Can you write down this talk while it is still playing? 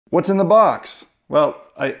What's in the box? Well,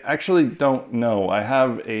 I actually don't know. I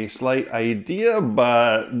have a slight idea,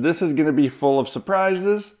 but this is gonna be full of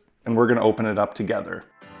surprises, and we're gonna open it up together.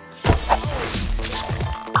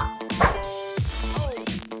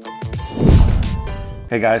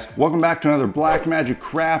 Hey guys, welcome back to another Blackmagic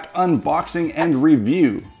Craft unboxing and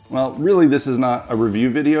review. Well, really this is not a review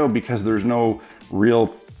video because there's no real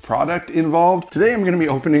product involved. Today I'm gonna be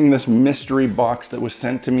opening this mystery box that was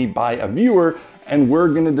sent to me by a viewer, and we're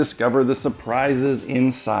gonna discover the surprises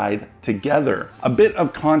inside together. A bit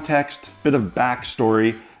of context, bit of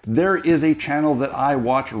backstory. There is a channel that I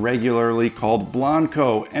watch regularly called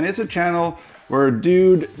Blandco, and it's a channel where a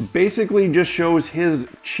dude basically just shows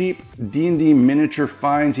his cheap D&D miniature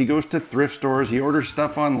finds. He goes to thrift stores, he orders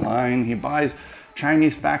stuff online, he buys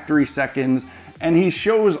Chinese factory seconds, and he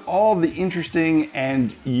shows all the interesting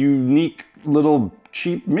and unique little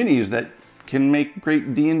cheap minis that can make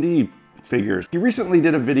great D&D figures. He recently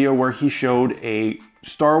did a video where he showed a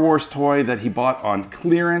Star Wars toy that he bought on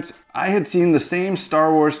clearance. I had seen the same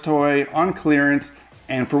Star Wars toy on clearance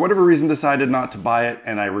and for whatever reason decided not to buy it,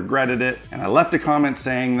 and I regretted it, and I left a comment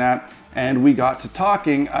saying that, and we got to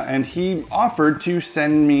talking, and he offered to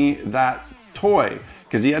send me that toy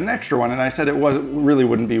because he had an extra one, and I said it really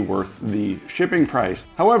wouldn't be worth the shipping price.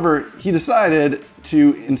 However, he decided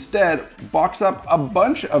to instead box up a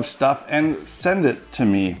bunch of stuff and send it to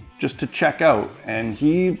me just to check out. And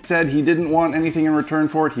he said he didn't want anything in return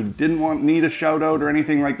for it. He didn't need a shout out or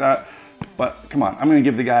anything like that. But come on, I'm gonna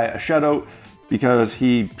give the guy a shout out because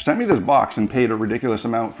he sent me this box and paid a ridiculous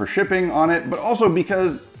amount for shipping on it, but also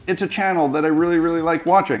because it's a channel that I really like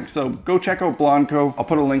watching. So go check out Blandco. I'll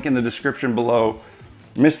put a link in the description below.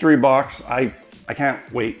 Mystery box, I can't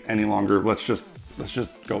wait any longer. Let's just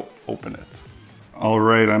go open it. All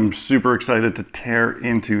right, I'm super excited to tear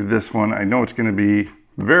into this one. I know it's gonna be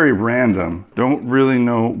very random. Don't really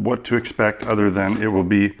know what to expect other than it will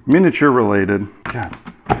be miniature related. God,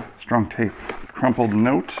 strong tape. Crumpled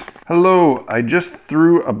note. Hello, I just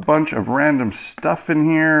threw a bunch of random stuff in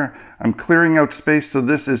here. I'm clearing out space, so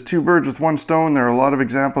this is two birds with one stone. There are a lot of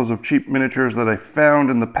examples of cheap miniatures that I found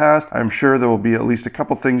in the past. I'm sure there will be at least a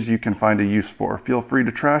couple things you can find a use for. Feel free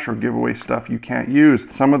to trash or give away stuff you can't use.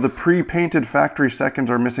 Some of the pre-painted factory seconds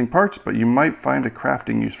are missing parts, but you might find a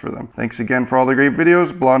crafting use for them. Thanks again for all the great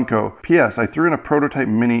videos, Blandco. P.S. I threw in a prototype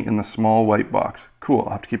mini in the small white box. Cool,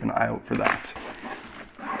 I'll have to keep an eye out for that.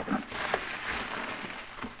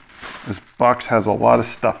 This box has a lot of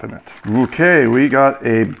stuff in it. Okay, we got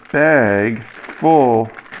a bag full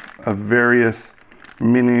of various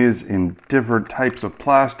minis in different types of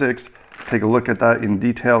plastics. Take a look at that in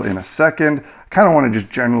detail in a second. I kind of want to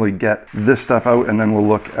just generally get this stuff out and then we'll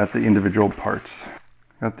look at the individual parts.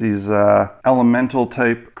 Got these elemental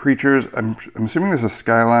type creatures. I'm assuming this is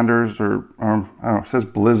Skylanders or I don't know, it says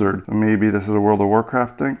Blizzard. So maybe this is a World of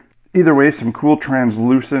Warcraft thing. Either way, some cool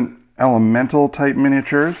translucent elemental type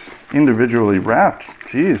miniatures, individually wrapped.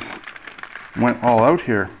 Jeez, went all out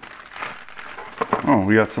here. Oh,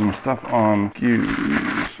 we got some stuff on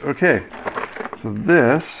fuse. Okay, so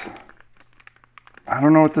this, I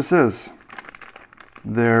don't know what this is.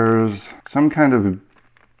 There's some kind of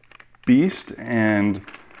beast and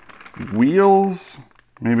wheels.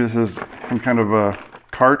 Maybe this is some kind of a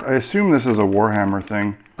cart. I assume this is a Warhammer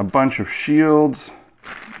thing. A bunch of shields.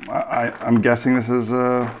 I'm guessing this is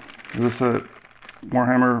this a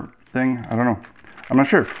Warhammer thing? I don't know. I'm not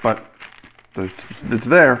sure, but it's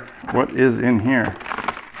there. What is in here?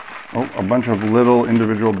 Oh, a bunch of little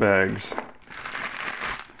individual bags.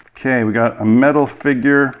 Okay, we got a metal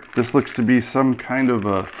figure. This looks to be some kind of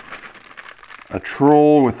a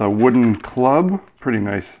troll with a wooden club. Pretty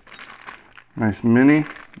nice. Nice mini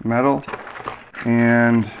metal.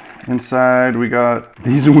 And inside we got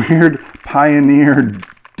these weird pioneer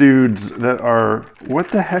dudes that are, what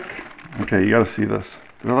the heck? Okay, you gotta see this.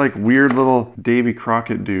 They're like weird little Davy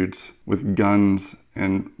Crockett dudes with guns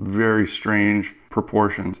and very strange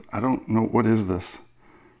proportions. I don't know, what is this?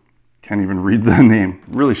 Can't even read the name.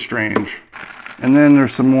 Really strange. And then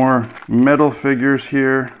there's some more metal figures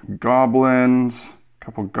here. Goblins, a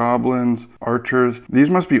couple goblins, archers. These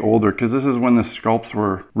must be older because this is when the sculpts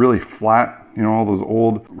were really flat. You know, all those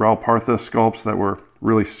old Ralpartha sculpts that were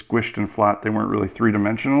really squished and flat. They weren't really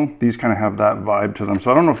three-dimensional. These kind of have that vibe to them.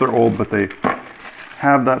 So I don't know if they're old, but they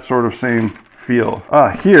have that sort of same feel.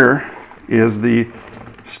 Here is the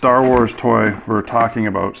Star Wars toy we're talking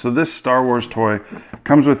about. So this Star Wars toy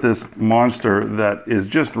comes with this monster that is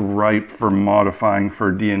just ripe for modifying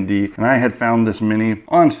for D&D. And I had found this mini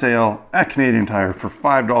on sale at Canadian Tire for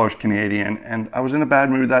 $5 Canadian. And I was in a bad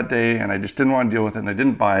mood that day and I just didn't want to deal with it and I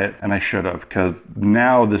didn't buy it, and I should have, because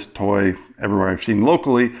now this toy everywhere I've seen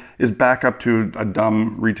locally is back up to a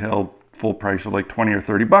dumb retail full price of like 20 or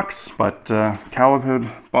 30 bucks. But Caleb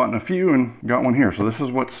had bought a few and got one here. So this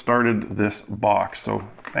is what started this box. So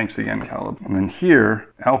thanks again, Caleb. And then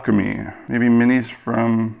here, Alchemy. Maybe minis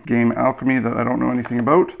from game Alchemy that I don't know anything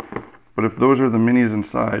about. But if those are the minis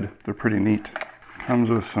inside, they're pretty neat. Comes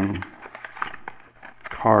with some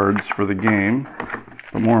cards for the game.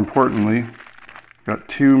 But more importantly, got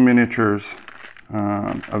 2 miniatures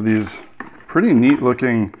of these pretty neat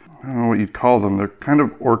looking, I don't know what you'd call them. They're kind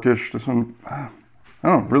of orcish. This one, I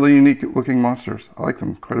don't know, really unique looking monsters. I like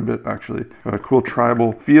them quite a bit, actually. Got a cool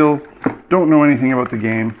tribal feel. Don't know anything about the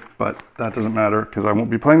game, but that doesn't matter because I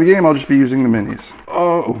won't be playing the game. I'll just be using the minis.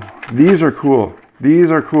 Oh, these are cool.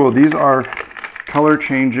 These are cool. These are color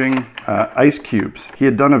changing ice cubes. He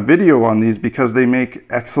had done a video on these because they make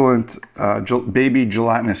excellent baby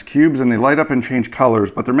gelatinous cubes and they light up and change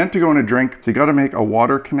colors, but they're meant to go in a drink. So you got to make a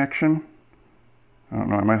water connection. I don't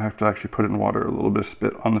know, I might have to actually put it in water. A little bit of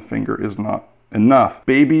spit on the finger is not enough.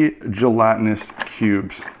 Baby gelatinous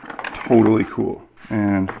cubes, totally cool.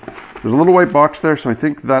 And there's a little white box there, so I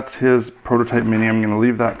think that's his prototype mini. I'm gonna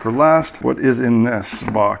leave that for last. What is in this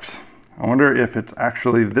box? I wonder if it's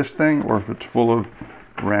actually this thing or if it's full of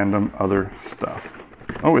random other stuff.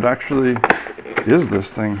 Oh, it actually is this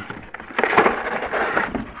thing.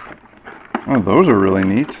 Oh, those are really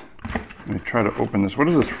neat. Let me try to open this. What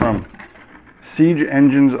is this from? Siege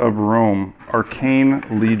Engines of Rome, Arcane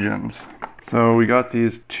Legions. So we got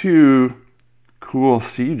these 2 cool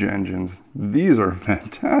siege engines. These are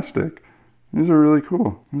fantastic. These are really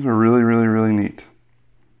cool. These are really, really, really neat.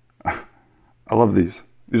 I love these.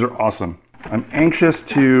 These are awesome. I'm anxious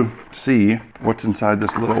to see what's inside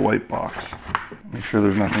this little white box. Make sure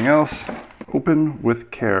there's nothing else. Open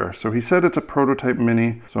with care. So he said it's a prototype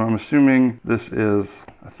mini, so I'm assuming this is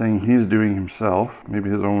a thing he's doing himself. Maybe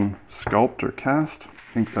his own sculpt or cast. I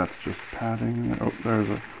think that's just padding. Oh, there's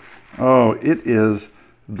a... Oh, it is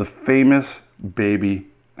the famous baby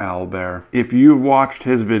owlbear. If you've watched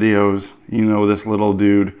his videos, you know this little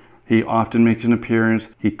dude. He often makes an appearance.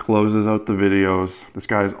 He closes out the videos. This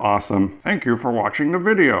guy is awesome. Thank you for watching the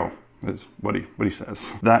video. Is what he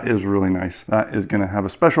says. That is really nice. That is gonna have a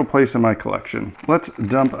special place in my collection. Let's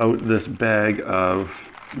dump out this bag of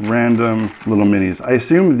random little minis. I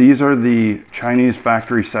assume these are the Chinese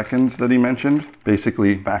factory seconds that he mentioned.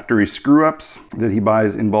 Basically factory screw-ups that he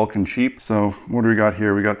buys in bulk and cheap. So what do we got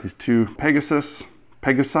here? We got these 2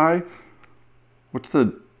 Pegasi. What's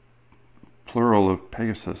the plural of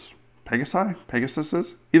Pegasus?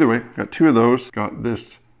 Pegasuses? Either way, got 2 of those. Got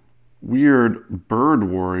this weird bird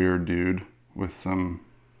warrior dude with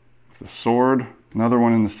a sword. Another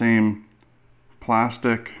one in the same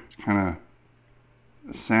plastic. It's kind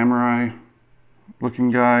of samurai looking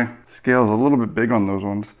guy. Scale's a little bit big on those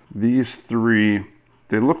ones. These 3,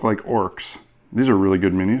 they look like orcs. These are really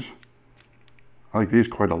good minis. I like these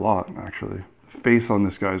quite a lot, actually. The face on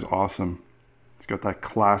this guy is awesome. It's got that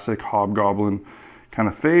classic hobgoblin kind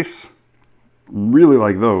of face. Really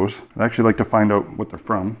like those. I'd actually like to find out what they're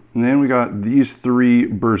from. And then we got these 3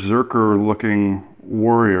 berserker looking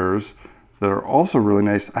warriors that are also really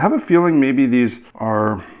nice. I have a feeling maybe these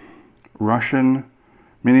are Russian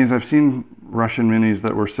minis. I've seen Russian minis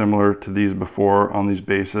that were similar to these before on these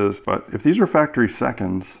bases, but if these are factory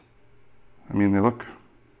seconds, I mean, they look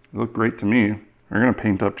great to me. They're gonna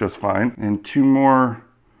paint up just fine. And 2 more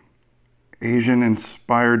Asian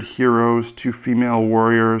inspired heroes, 2 female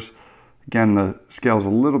warriors. Again, the scale's a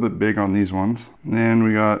little bit big on these ones. And then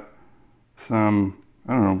we got some,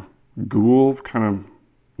 I don't know, ghoul kind of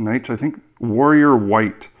knights. I think warrior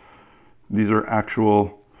white. These are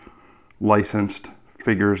actual licensed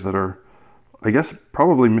figures that are, I guess,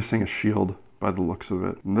 probably missing a shield by the looks of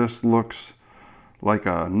it. And this looks like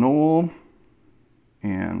a gnoll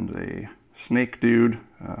and a snake dude,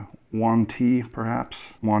 Wanti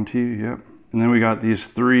perhaps. Wanti, yep. And then we got these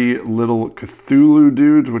 3 little Cthulhu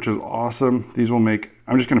dudes, which is awesome. These will make,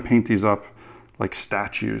 I'm just gonna paint these up like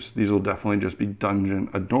statues. These will definitely just be dungeon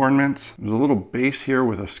adornments. There's a little base here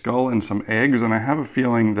with a skull and some eggs, and I have a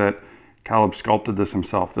feeling that Caleb sculpted this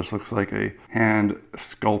himself. This looks like a hand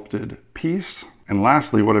sculpted piece. And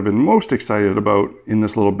lastly, what I've been most excited about in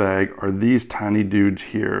this little bag are these tiny dudes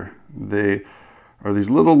here. They are these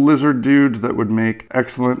little lizard dudes that would make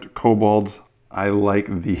excellent kobolds. I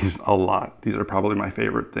like these a lot. These are probably my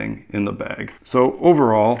favorite thing in the bag. So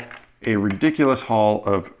overall, a ridiculous haul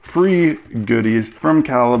of free goodies from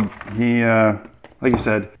Caleb. He, like I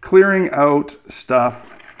said, clearing out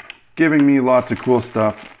stuff, giving me lots of cool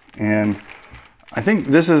stuff. And I think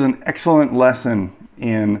this is an excellent lesson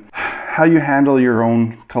in how you handle your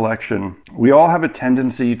own collection. We all have a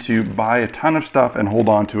tendency to buy a ton of stuff and hold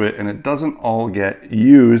on to it, and it doesn't all get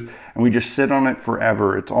used, and we just sit on it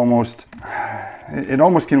forever. It almost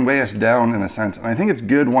can weigh us down in a sense. And I think it's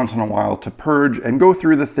good once in a while to purge and go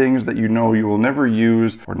through the things that you know you will never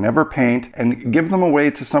use or never paint and give them away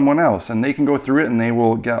to someone else. And they can go through it and they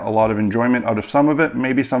will get a lot of enjoyment out of some of it.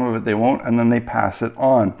 Maybe some of it they won't, and then they pass it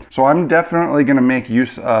on. So I'm definitely gonna make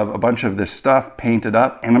use of a bunch of this stuff, paint it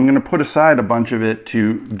up, and I'm gonna put aside a bunch of it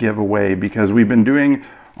to give away, because we've been doing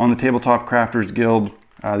on the Tabletop Crafters Guild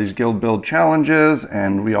these guild build challenges,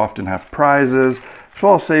 and we often have prizes. So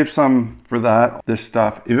I'll save some for that. This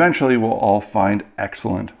stuff eventually will all find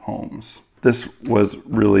excellent homes. This was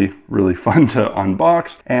really, really fun to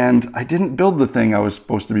unbox, and I didn't build the thing I was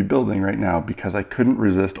supposed to be building right now because I couldn't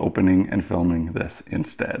resist opening and filming this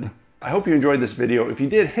instead. I hope you enjoyed this video. If you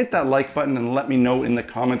did, hit that like button and let me know in the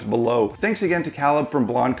comments below. Thanks again to Caleb from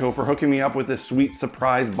Blandco for hooking me up with this sweet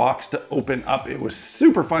surprise box to open up. It was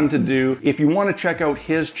super fun to do. If you want to check out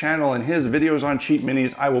his channel and his videos on cheap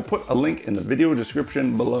minis, I will put a link in the video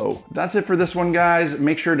description below. That's it for this one, guys.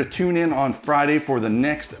 Make sure to tune in on Friday for the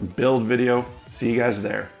next build video. See you guys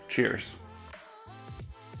there. Cheers.